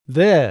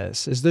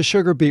This is the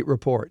Sugar Beet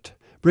Report,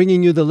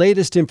 bringing you the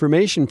latest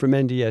information from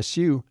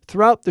NDSU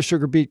throughout the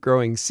sugar beet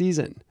growing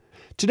season.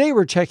 Today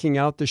we're checking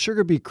out the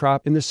sugar beet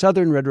crop in the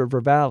southern Red River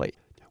Valley.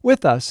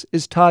 With us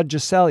is Todd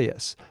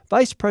Geselius,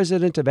 Vice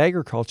President of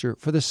Agriculture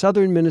for the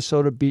Southern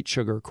Minnesota Beet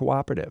Sugar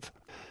Cooperative.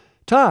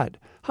 Todd,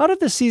 how did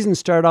the season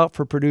start out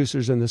for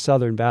producers in the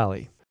Southern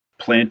Valley?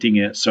 Planting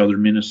at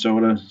southern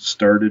Minnesota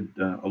started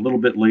a little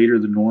bit later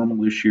than normal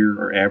this year.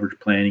 Our average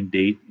planting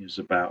date is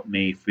about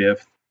May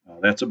 5th.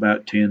 That's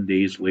about 10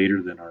 days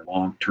later than our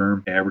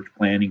long-term average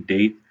planting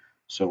date.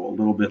 So a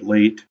little bit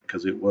late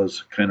because it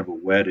was kind of a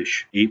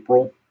wettish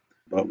April.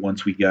 But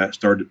once we got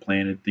started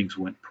planting, things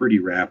went pretty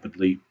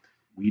rapidly.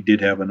 We did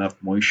have enough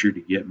moisture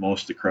to get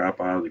most of the crop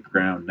out of the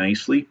ground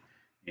nicely.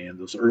 And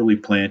those early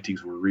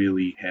plantings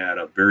really had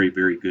a very,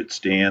 very good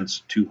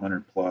stands,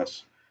 200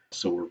 plus.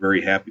 So we're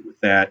very happy with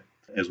that.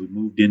 As we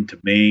moved into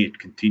May, it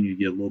continued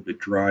to get a little bit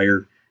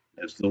drier.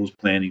 As those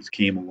plantings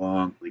came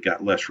along, we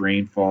got less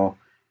rainfall,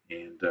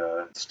 and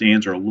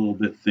stands are a little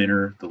bit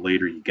thinner the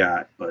later you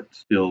got, but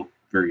still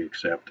very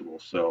acceptable.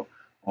 So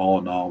all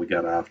in all, we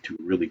got off to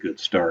a really good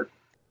start.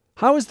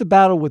 How is the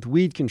battle with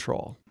weed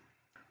control?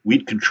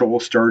 Weed control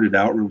started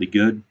out really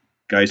good.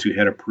 Guys who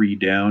had a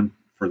pre-down,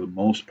 for the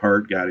most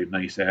part, got a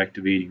nice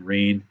activating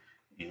rain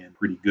and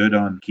pretty good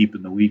on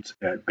keeping the weeds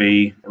at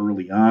bay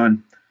early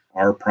on.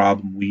 Our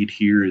problem weed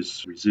here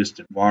is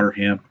resistant water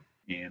hemp,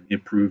 and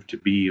it proved to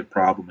be a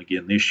problem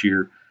again this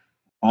year.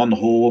 On the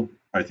whole,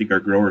 I think our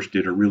growers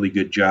did a really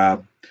good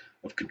job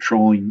of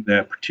controlling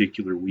that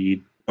particular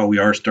weed, but we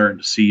are starting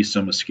to see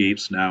some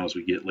escapes now as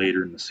we get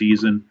later in the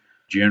season.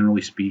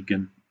 Generally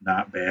speaking,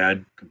 not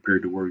bad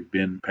compared to where we've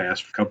been the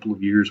past couple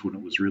of years when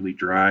it was really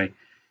dry.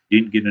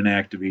 Didn't get an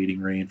activating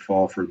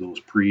rainfall for those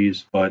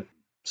pre's, but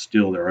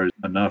still there are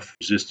enough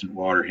resistant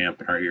water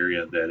hemp in our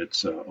area that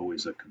it's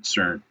always a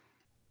concern.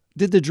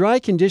 Did the dry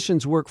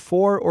conditions work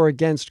for or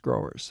against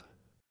growers?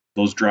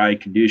 Those dry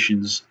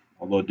conditions,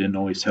 although it didn't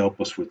always help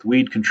us with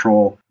weed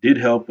control, did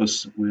help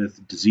us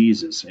with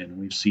diseases. And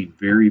we've seen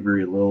very,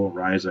 very little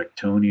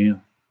rhizoctonia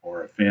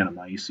or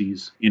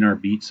Aphanomyces in our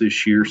beets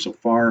this year so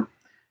far.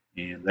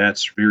 And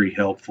that's very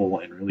helpful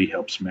and really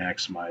helps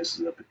maximize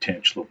the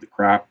potential of the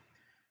crop.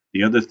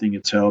 The other thing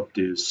it's helped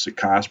is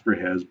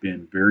Cercospora has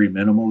been very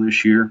minimal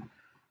this year.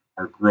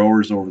 Our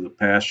growers over the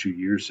past few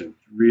years have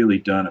really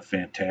done a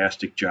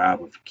fantastic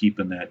job of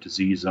keeping that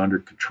disease under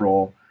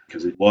control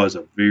because it was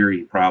a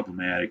very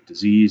problematic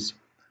disease.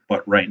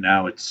 But right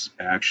now it's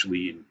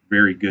actually in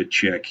very good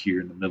check here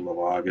in the middle of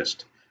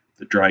August.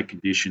 The dry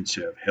conditions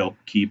have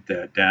helped keep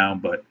that down,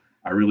 but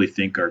I really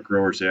think our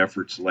growers'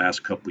 efforts the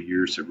last couple of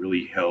years have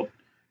really helped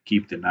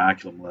keep the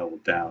inoculum level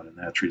down, and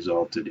that's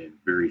resulted in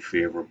very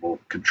favorable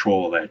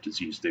control of that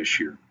disease this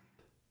year.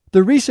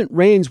 The recent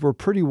rains were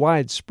pretty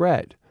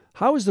widespread.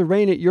 How is the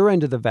rain at your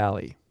end of the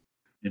valley?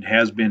 It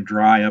has been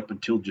dry up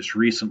until just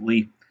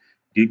recently.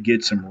 Did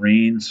get some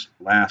rains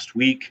last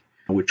week,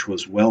 which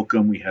was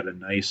welcome. We had a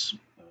nice,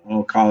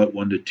 I'll call it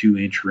 1 to 2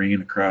 inch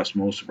rain across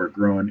most of our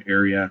growing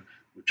area,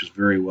 which is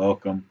very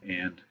welcome,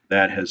 and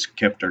that has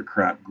kept our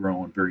crop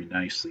growing very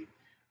nicely.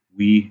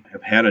 We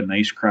have had a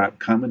nice crop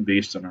coming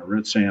based on our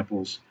root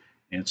samples,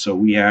 and so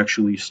we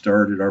actually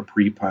started our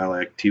pre-pile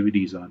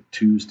activities on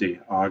Tuesday,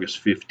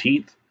 August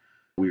 15th.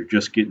 We're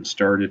just getting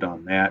started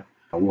on that.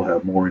 We'll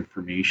have more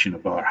information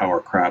about how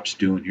our crop's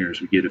doing here as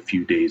we get a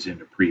few days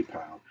into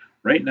pre-pile.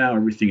 Right now,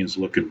 everything is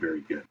looking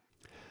very good.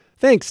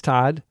 Thanks,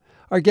 Todd.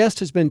 Our guest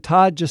has been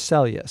Todd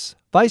Geselius,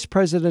 Vice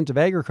President of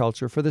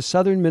Agriculture for the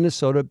Southern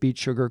Minnesota Beet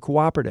Sugar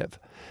Cooperative.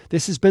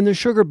 This has been the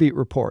Sugar Beet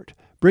Report,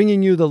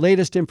 bringing you the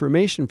latest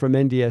information from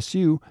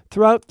NDSU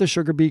throughout the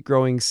sugar beet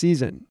growing season.